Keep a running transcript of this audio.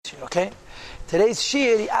okay? Today's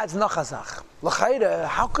Shir, he adds Nachazach. L'chayre,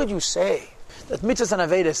 how could you say that mitzvahs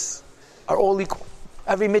and Avedas are all equal?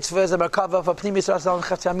 Every mitzvah is a merkava for Pnimi Yisrael and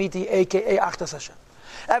Chetz Amiti, a.k.a. Achtas Hashem.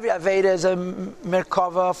 Every Aveda is a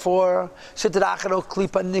merkava for Sitra Achero,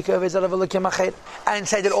 Klipa, Nika, Vezara, Velakim, Achet, and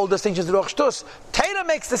say that all distinctions are Ruach Shtus. Torah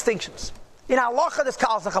makes distinctions. In halacha, there's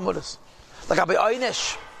kalas and chamuras. Like Abay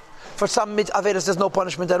Oynish. For some Avedas, there's no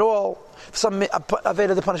punishment at all. For some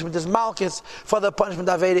Aveda, the punishment is Malchus. For other punishment,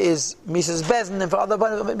 Aveda is Mises Bezin. And for other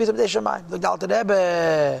punishment, Mises B'Dei Look, Dalta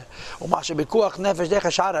Rebbe. Umashe Bekuach Nefesh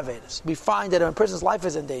Decha Shar Avedas. We find that when a person's life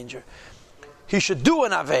is in danger, he should do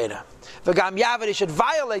an Aveda. V'gam Yavid, he should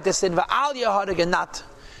violate the sin. V'al Yeharig and not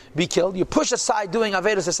be killed. You push aside doing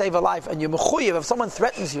Avedas to save a life. And you're mechuyev. If someone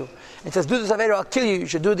threatens you and says, do this Aveda, I'll kill you, you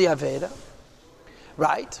should do the Aveda.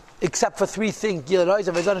 Right? Except for three things,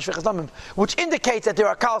 which indicates that there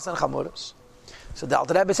are kalas and chamuras. So the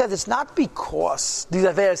Alter Rebbe says it's not because these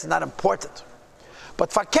averes are not important,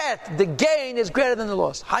 but faket, the gain is greater than the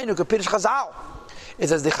loss. Hainu kapirish Chazal. It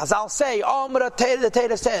says the Chazal say, the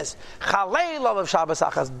Torah says, Chalei love of Shabbos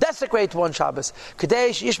achas, desecrate one Shabbos,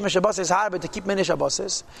 Kadesh Ishma Shabbos is harbe to keep many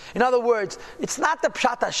Shabboses. In other words, it's not the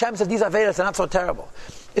pshat Hashem says these averes are not so terrible.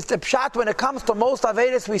 It's the pshat when it comes to most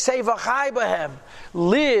averes we say v'chai b'hem,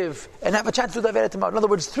 live and have a chance to do the avera tomorrow. In other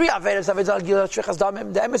words, three averes the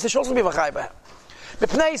emes should also be v'chai b'hem. The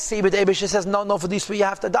Pnei but Eibusha says no, for these three you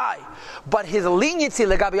have to die. But his leniency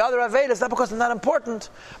legabi other avedas not because it's not important,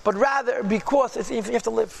 but rather because you have to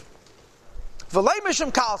live.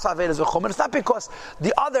 It's not because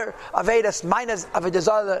the other avedas minus avedas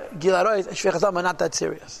other gilarois and shvechazam are not that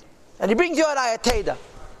serious. And he brings you a raya teda.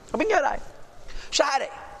 I bring you a raya. Shahare.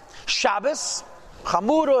 Shabbos,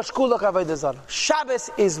 Chamuro, Shkulach, Avodah Zarah. Shabbos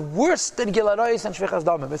is worse than Gilarois and Shvichas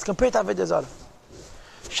Damim. It's compared to Avodah Zarah.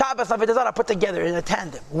 Shabbos and Avodah Zarah put together in a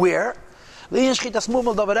tandem. Where? The Siman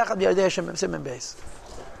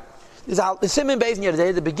Beis in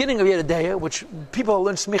Yeridei, the beginning of Yeridei, which people who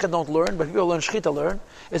learn Smicha don't learn, but people who learn Shchita learn,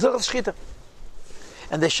 is Hilchos Shchita.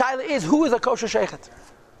 And the Shaila is, who is a kosher Sheichet?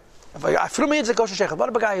 A Frum is a kosher Sheichet. What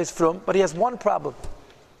if a guy is Frum, but he has one problem?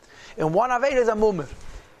 And one Aveda is a Mumir.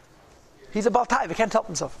 He's a Baltai, he can't help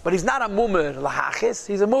himself. But he's not a Mumir Lahachis,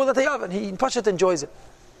 he's a Mumir Latayavin. He Pashat enjoys it.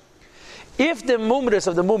 If the Mumiris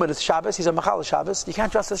of the Mumir is Shabbos, he's a Machal Shabbos, you can't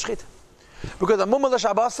trust the Shchita. Because the Mumir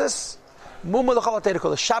Shabbos is Mumir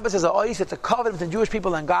L'Chalateirikol. Shabbos is a ois, it's a covenant between Jewish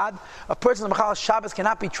people and God. A person of Machal Shabbos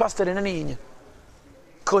cannot be trusted in any union.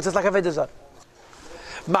 Because it's like a Vedazar.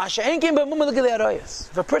 Ma'asha'enkim b'Mumir L'Gilei Aroyas.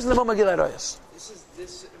 If a person is a Mumir L'Gilei Aroyas.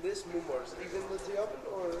 This Mumir is even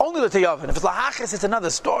L'Tiyavin? Only L'Tiyavin. If it's Lahachis, it's another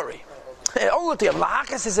story. Only L'Tiyavin.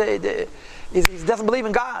 Lahachis he doesn't believe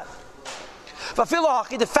in God.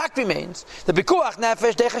 The fact remains, the Bikuach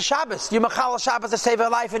Nefesh Decha Shabbos, you Machal Shabbos to save a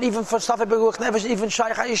life, and even for stuff at Bikuach Nefesh, even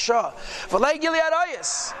Shaykh HaYishah. V'lei Gilei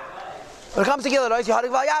Aroyas. When it comes to Gilei Aroyas, you Harig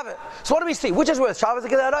V'Yaveh. So what do we see? Which is worse, Shabbos or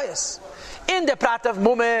Gilei Aroyas? In the Prat of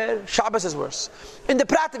Mumer, Shabbos is worse. In the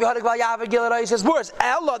Prat of Harig V'Yaveh, Gilei Aroyas is worse.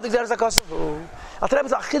 Allah, the Gzeres HaKosav. I'll tell you,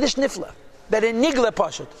 it's a Chidish Nifla, that in Nigle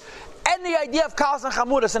Pashat, any idea of Kalas and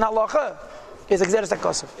Chamuras in Halacha, is Gzeres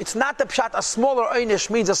HaKosav. It's not the pshat, a smaller Einish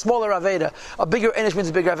means a smaller Aveda, a bigger Einish means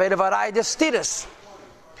a bigger Aveda, Varai, there's Stiris.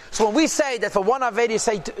 So when we say that for one Aveda you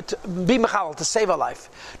say to be Mechal, to save a life,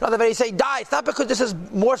 another Aveda you say die, it's not because this is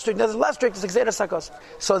more strict, this is less strict, it's Gzeres HaKosav.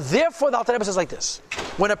 So therefore the Alter Rebbe says like this,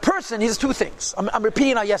 when a person, he says two things, I'm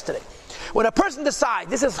repeating now yesterday, when a person decides,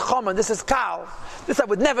 this is Choman, this is Kal, this I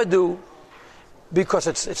would never do, because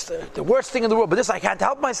it's the worst thing in the world, but this I can't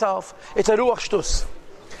help myself, it's a Ruach Shtus.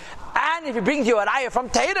 And if he brings you a raya from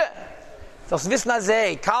Teira, das wissen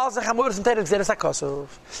azay, Kals and Chamuras and Teira Gzeres HaKosav.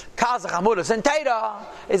 Kals and Chamuras and Teira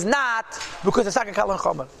is not because it's like Kal and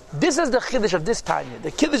Chomer. This is the Chiddush of this Tanya.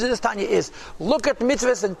 The Chiddush of this Tanya is, look at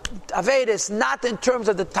mitzvahs and Avedas, not in terms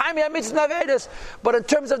of the time you have mitzvahs and Avedas, but in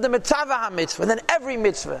terms of the mitzvah ha-mitzvah. And then every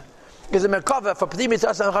mitzvah is a merkava for P'tim Mitzvah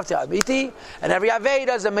and Chavti Abiti, and every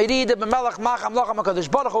Aveda is a Merida, B'melech, Macham, Lacham, HaKadosh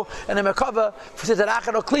Baruch Hu, and a merkava for Sitar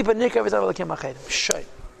Achar, or Klipa, Nikah, V'zav, L'kim, Achedim. Shoy.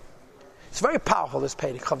 It's very powerful, this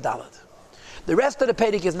Pedic, Chav Dalet. The rest of the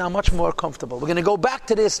Pedic is now much more comfortable. We're going to go back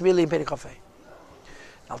to this really in Pedic Chafei.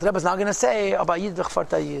 Now the Rebbe is now going to say, Abba Yid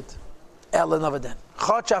v'chfarta Yid. Ela Navaden.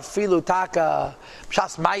 Chocha filu taka,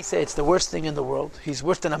 Pshas Maise, it's the worst thing in the world. He's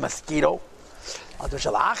worse than a mosquito.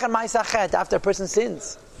 After a person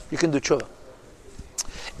sins, you can do tshuva.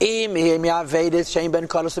 Any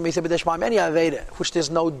Aveda, which there's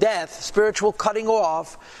no death, spiritual cutting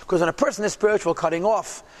off, because when a person is spiritual cutting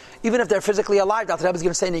off, even if they're physically alive, Dr. Rebbe is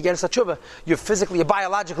going to say in Yigeres HaTshuva, you're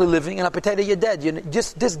biologically living, and a potato you're dead.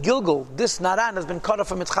 This Gilgul, this Naran has been cut off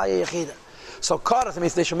from its Chaya Yechida. So Karas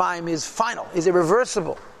Mitzvah Shemaim is final, is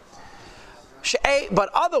irreversible. But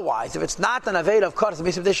otherwise, if it's not an Aveda of Karas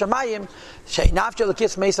Misa B'dei Shamayim, She'nafcha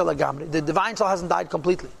L'kis Mesa L'gamri. The divine soul hasn't died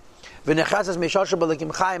completely. V'nechazes Meishasha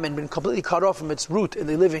B'lekim Chayim, and been completely cut off from its root in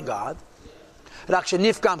the living God. Only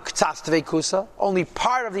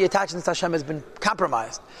part of the attachment to Hashem has been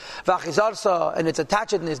compromised. And its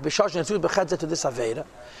attachedness to this Aveda.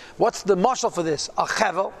 What's the mashal for this? A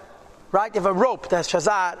chevel, right? If a rope that's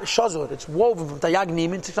shazur, it's woven from Tayag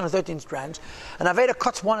Nimin, 613 strands, and Aveda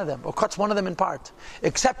cuts one of them, or cuts one of them in part.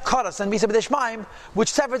 Except Karas and Misa B'dei Shmaim, which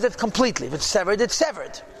severs it completely. If it's severed, it's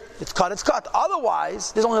severed. It's cut, it's cut.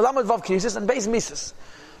 Otherwise, there's only Lamed Vav Knesses and Beis Misas.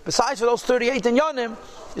 Besides for those 38 in Yonim,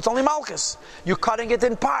 it's only Malchus. You're cutting it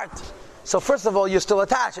in part. So first of all, you're still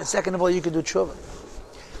attached, and second of all, you can do tshuva.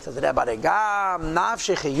 So the Rebbe Regam,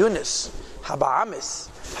 Nafshech Yunis, Haba'amis,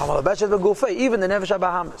 Hamalabeshet V'Gufei, even the Nefesh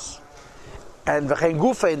Habahamis. And V'chein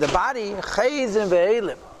Gufei, in the body, Chayzim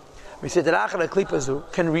Ve'elim, Miseterach Klipazu,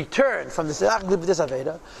 can return from the Serach Klip this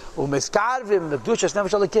Aveda, U'Meskarvim, V'Kdushas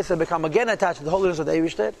Nefesh Alekis, and become again attached to the holiness of the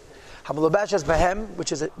Eivishter, Hamalabeshes Behem,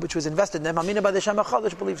 which was invested in them. Amina by the Shem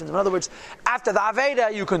HaChadosh believes in them. In other words, after the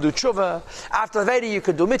Aveda, you can do tshuva. After the Aveda, you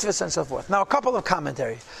can do mitzvahs and so forth. Now, a couple of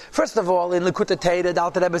commentary. First of all, in Likutei Torah, the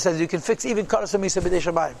Alter Rebbe says you can fix even Karas Misa B'dei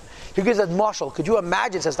Shamayim. He gives that marshal. Could you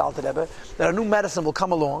imagine, says the Alter Rebbe, that a new medicine will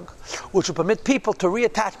come along, which will permit people to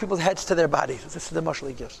reattach people's heads to their bodies? This is the marshal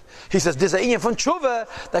he gives. He says there's an inyan from tshuva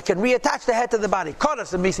that can reattach the head to the body.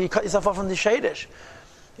 Karas Misa, you cut yourself off from the shadish,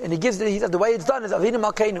 and he says the way it's done is Avinu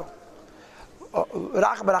Malkeinu. He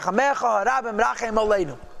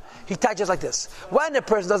touches like this. When a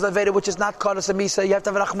person does a Veda which is not Karas Misa, you have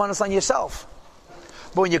to have Rachmanas on yourself.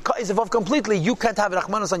 But when you cut yourself off completely, you can't have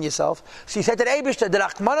Rachmanas on yourself. So he said to the Eibishter, the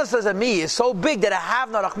Rachmanas on me is so big that I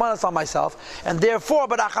have no Rachmanas on myself, and therefore,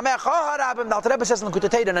 but the Alter Rebbe says in the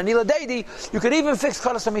Likutei Torah and Anila Deidi, you can even fix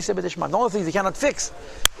Karas Misa B'dei Shmaim. The only thing you cannot fix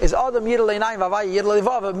is Adam Yirah Leinayim Vavai Yirah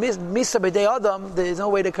Levav Misa B'dei Adam. There is no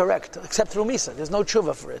way to correct except through Misa. There's no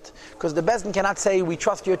tshuva for it because the Bezdin cannot say we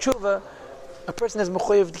trust your tshuva. A person is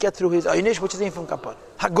mechuyev to get through his aynish, which is in from kapar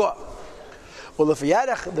Hagor. Of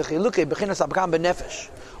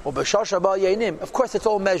course, it's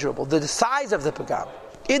all measurable. The size of the pagam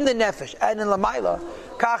in the nefesh and in lamayla,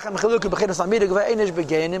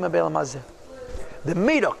 the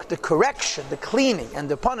midok, the correction, the cleaning, and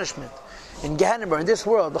the punishment in Gehenna, in this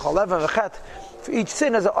world, the for each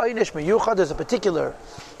sin has a einish meyuchad. There's a particular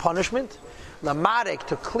punishment. Lamarek,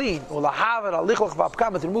 to clean, or lahaver alichoch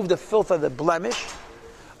v'apkam, to remove the filth of the blemish.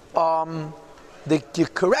 The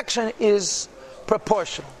correction is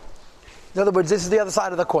proportional. In other words, this is the other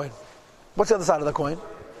side of the coin. What's the other side of the coin?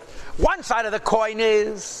 One side of the coin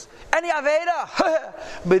is any Aveda.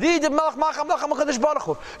 You're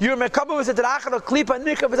mekabel with the drachar of klipa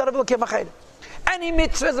nika with the kemachid. Any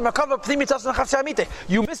mitzvah is a mekabel p'nim mitzvah nachafshamite.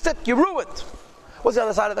 You missed it, you ruined. What's the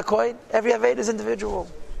other side of the coin? Every Aveda is individual.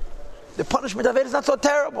 The punishment of Aveda is not so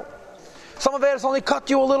terrible. Some Avedas only cut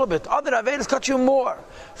you a little bit. Other Avedas cut you more.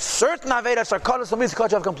 Certain Avedas are cut, some means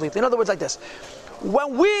cut you off completely. In other words, like this.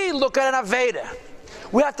 When we look at an Aveda,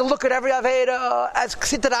 we have to look at every Aveda as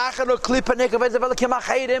Ksitarachar or Klipanik, every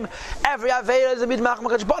Aveda is a Midmach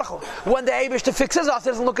Makadosh Baruch Hu. When the Eibishter fixes us,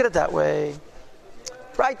 he doesn't look at it that way.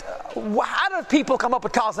 Right? How do people come up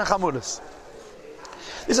with Kalas and Chamudas?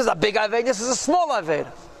 This is a big Aveda, this is a small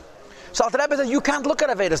Aveda. So Alter Rebbe says you can't look at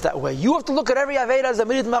Avedas that way. You have to look at every Aveda as a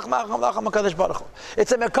Midit Machmach Makadosh Baruch Hu.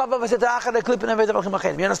 It's a Merkava v'Sitrachar a Klip and Aveda B'Chim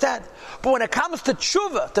Achim. You understand? But when it comes to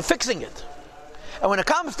tshuva, to fixing it, and when it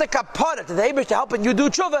comes to kapara, to the Eibishter to helping you do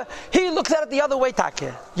tshuva, he looks at it the other way.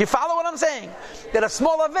 Takeh. You follow what I'm saying? That a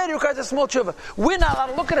small Aveda requires a small tshuva. We're not allowed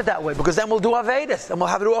to look at it that way because then we'll do Avedas and we'll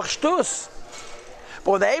have Ruach Shtus.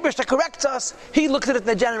 But when the Eibishter corrects us, he looks at it in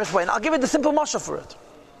a generous way. And I'll give you the simple mashal for it.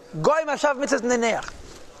 Goy Mashav Mitzvahs Neneach.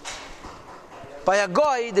 By a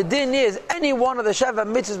goy, the din is any one of the Sheva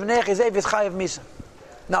mitzvahs b'nei Chizayv is chayav misa.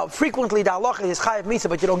 Now, frequently the halacha is chayav misa,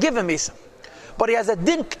 but you don't give him misa. But he has a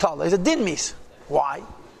din ktala, he's a din misa. Why?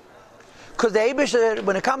 Because the Eibishter,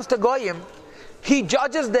 when it comes to goyim, he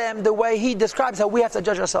judges them the way he describes how we have to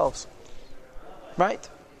judge ourselves. Right?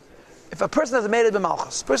 If a person has made it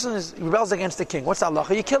b'malchus, person rebels against the king, what's the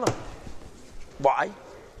halacha? You kill him. Why?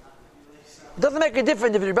 It doesn't make a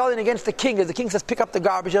difference if you're rebelling against the king, if the king says pick up the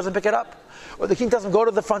garbage, he doesn't pick it up. Or the king doesn't go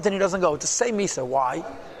to the front and he doesn't go. It's the same misa. Why?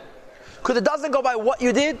 Because it doesn't go by what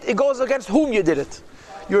you did, it goes against whom you did it.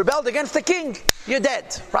 You rebelled against the king, you're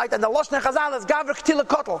dead. Right? And the Lashon Chazal is Gavr Ktila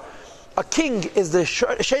Kotel. A king is the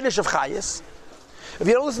Shadish of Chayis. If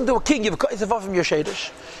you don't listen to a king, you've cut yourself off from your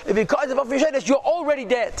Shadish. If you cut yourself off from your Shadish, you're already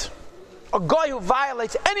dead. A guy who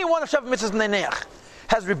violates any one of Shav Mitzvahs Neneach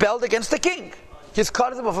has rebelled against the king. He's cut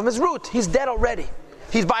himself off from his root. He's dead already.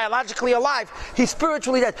 He's biologically alive. He's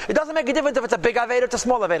spiritually dead. It doesn't make a difference if it's a big Aveda or it's a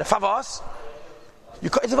small Aveda. Favos,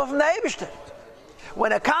 it's from the Eibishter.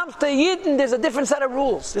 When it comes to Yidden, there's a different set of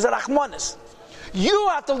rules. There's a Rachmanis. You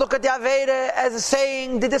have to look at the Aveda as a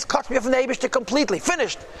saying, did this cut me from the Eibishter completely?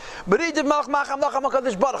 Finished. When the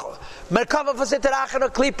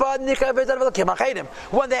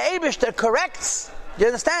Eibishter corrects, you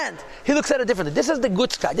understand? He looks at it differently. This is the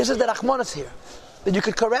good sky. This is the Rachmanis here. That you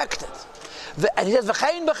could correct it. And he says,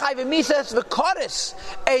 "V'chein b'chai v'mises v'koris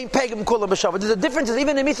ein pegam kula b'shav." There's a difference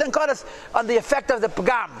even in mises and koris on the effect of the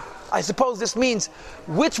pagam. I suppose this means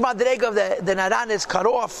which madrega of the naran is cut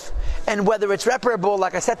off, and whether it's reparable,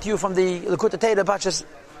 like I said to you from the Likutei Torah Pashas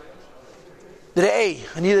the Re'eh,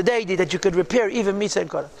 and the day that you could repair even mises and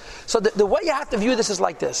koris. So the way you have to view this is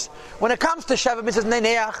like this: when it comes to Sheva mises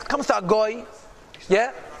neneach, comes to a goy,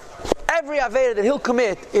 yeah, every avera that he'll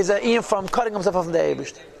commit is a iyum from cutting himself off from the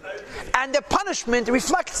Eibishter. And the punishment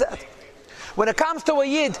reflects that. When it comes to a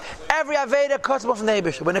Yid, every Aveda cuts him off from the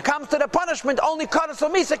Eibishter. When it comes to the punishment, only cuts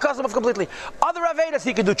from Misa cuts him off completely. Other Avedas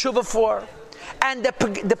he can do tshuva for. And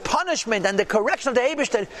the punishment and the correction of the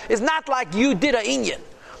Eibishter is not like you did a Inyan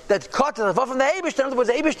that cuts him off from the Eibishter. In other words,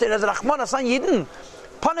 the Eibishter, as Rachmana San Yidden,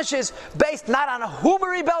 punishes based not on whom he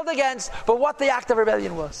rebelled against, but what the act of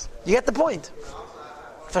rebellion was. You get the point?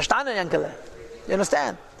 Verstanden, Yankele? You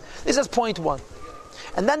understand? This is point one.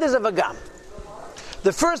 And then there's a vagam.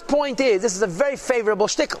 The first point is, this is a very favorable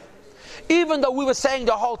shtickle. Even though we were saying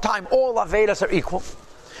the whole time all Avedas are equal,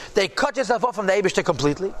 they cut yourself off from the Eibishter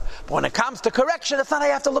completely. But when it comes to correction, that's not how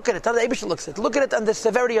you have to look at it. How the Eibishter looks at it. Look at it on the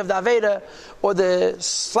severity of the Aveda or the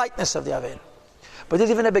slightness of the Aveda. But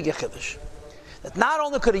there's even a bigger chiddush. That not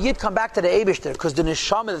only could a Yid come back to the Eibishter because the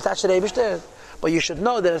Neshama is attached to the Eibishter, but you should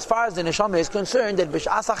know that as far as the Neshama is concerned, that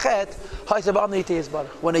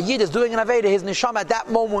when a Yid is doing an Aveda, his Neshama at that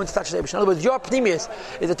moment is attached to the Eibishter. In other words, your Pnimius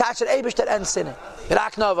is attached to the Eibishter and sinning.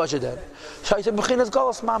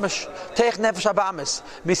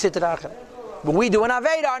 When we do an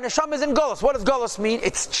Aveda, our Neshama is in Golus. What does Golus mean?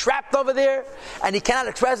 It's trapped over there, and he cannot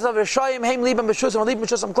express it over Shoyim, Heim, Libam, B'Shusim, Libam,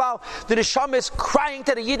 B'Shusim, Klau. The Neshama is crying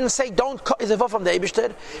to the Yid and say, don't cut his from the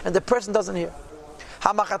Eibishter, and the person doesn't hear.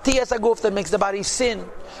 Hamachatiyas aguf, that makes the body sin.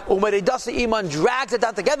 Umeridasi iman, drags it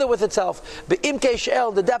down together with itself. Be'imke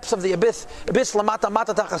she'el, the depths of the abyss lamata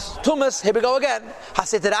mata tachas tumas. Here we go again.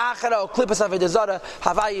 Hasitir achara o klipas avedazara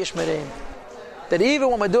havai yishmereim. That even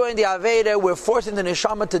when we're doing the Aveda, we're forcing the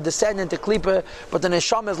Neshama to descend into Klippa, but the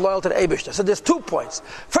Neshama is loyal to the Eibishter. So there's 2 points.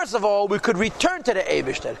 First of all, we could return to the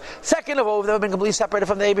Eibishter. Second of all, we've never been completely separated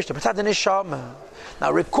from the Eibishter, but it's not the Neshama.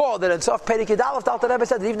 Now recall that in Sof Perek Yudalef, the Alter Rebbe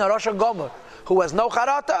said that even a Rosh Gomer, who has no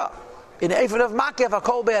Charata, in the Eifed of Makev, a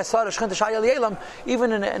Kol Be'asar, Shchint Shayel Yelam,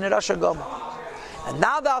 even in a Rosh Gomer. And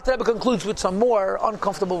now the Alter Rebbe concludes with some more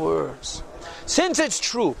uncomfortable words. Since it's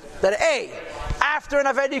true that after an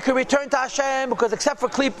Aveda you can return to Hashem, because except for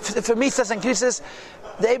Misas and Krisis,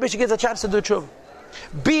 the Eibishter gives a chance to do tshuva.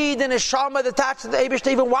 B, the Neshama attached to the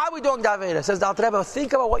Eibishter even while we're doing the Aveda. Says the Alter Rebbe,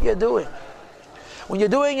 think about what you're doing. When you're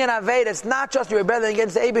doing an Aveda, it's not just you're rebelling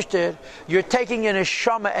against the Eibishter, you're taking your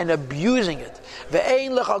Neshama and abusing it. There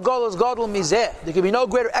can be no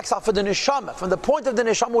greater exile for the Neshama, from the point of the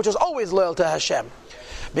Neshama which is always loyal to Hashem.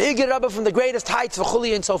 From the greatest heights of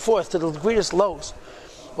Chuli and so forth to the greatest lows.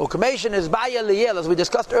 Commission is Baya Liel, as we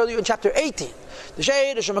discussed earlier in chapter 18. The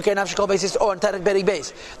Shei, the Shemakei Nafsh Kol Beis or Terek Berik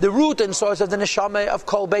Beis. The root and source of the Neshama of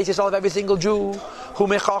Kol Beis is all of every single Jew. Who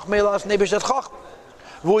mechach melas nebish et chach.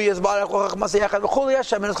 Vu yizbarach masiyach v'chuli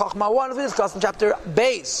Hashem and chachma 1, as we discussed in chapter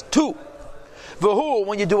Beis 2. V'hu,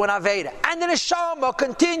 when you do an Aveda, and the Neshama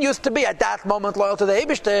continues to be at that moment loyal to the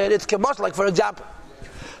Eibishter, it's kemosh, like for example,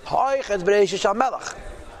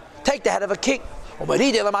 take the head of a king,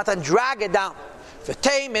 and drag it down. And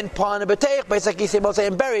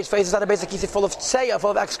bury his face inside a basic full of tseya,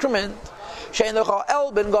 full of excrement.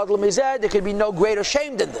 There could be no greater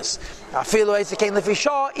shame than this.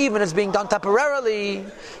 Even it's being done temporarily.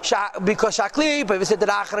 Because the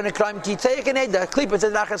klip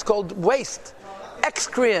is called waste.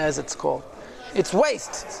 Excreta, as it's called. It's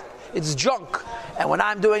waste. It's junk. And when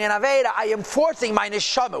I'm doing an Aveda, I am forcing my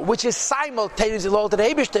Neshama, which is simultaneously loyal to the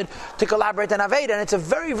Eibishter, to collaborate an Aveda. And it's a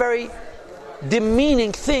very, very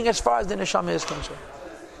demeaning thing as far as the Neshama is concerned.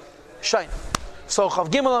 Shine. So Chav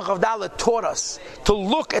Gimel and Chav Dalet taught us to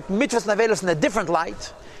look at mitzvahs and Avedas in a different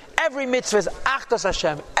light. Every mitzvah is Achdos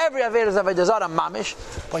Hashem. Every Aveda is Aveda Zara Mamish.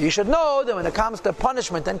 But you should know that when it comes to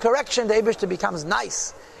punishment and correction, the Eibishter becomes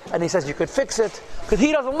nice. And he says you could fix it. Because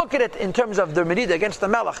he doesn't look at it in terms of the Merida against the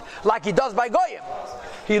Melech, like he does by Goyim.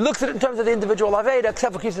 he looks at it in terms of the individual Aveda,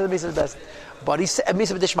 except for Kisah Misa Best. But he said,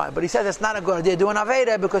 Misa B'Dishmai. But he says it's not a good idea doing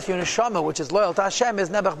Aveda because your neshama, which is loyal to Hashem, is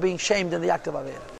never being shamed in the act of Aveda.